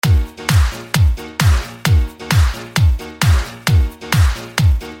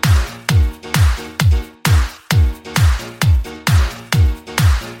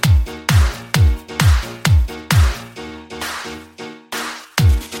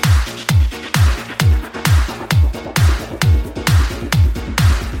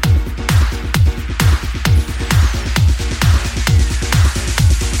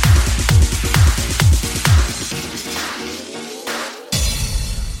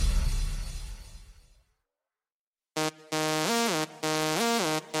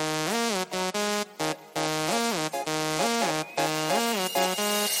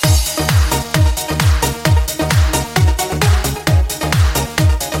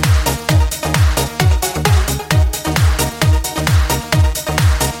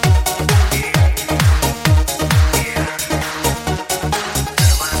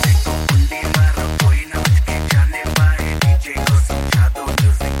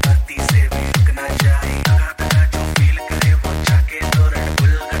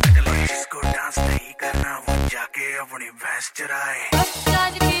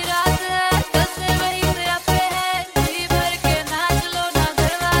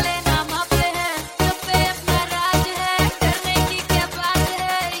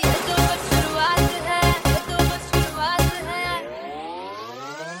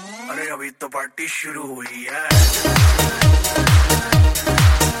Party शुरू हुई है।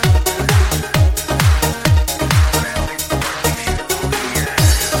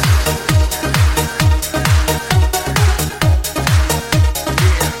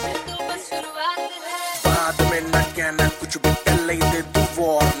 बाद में न कहना कुछ भी, पहले ही दे दो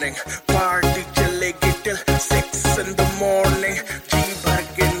वार्निंग। पार्टी चलेगी till 6 in the morning। जी भर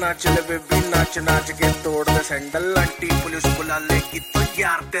के नाच ले बेबी, नाच नाच के तोड़ दे सैंडल। आंटी पुलिस बुला लेगी तो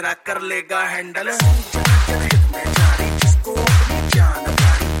यार तेरा कर लेगा हैंडल।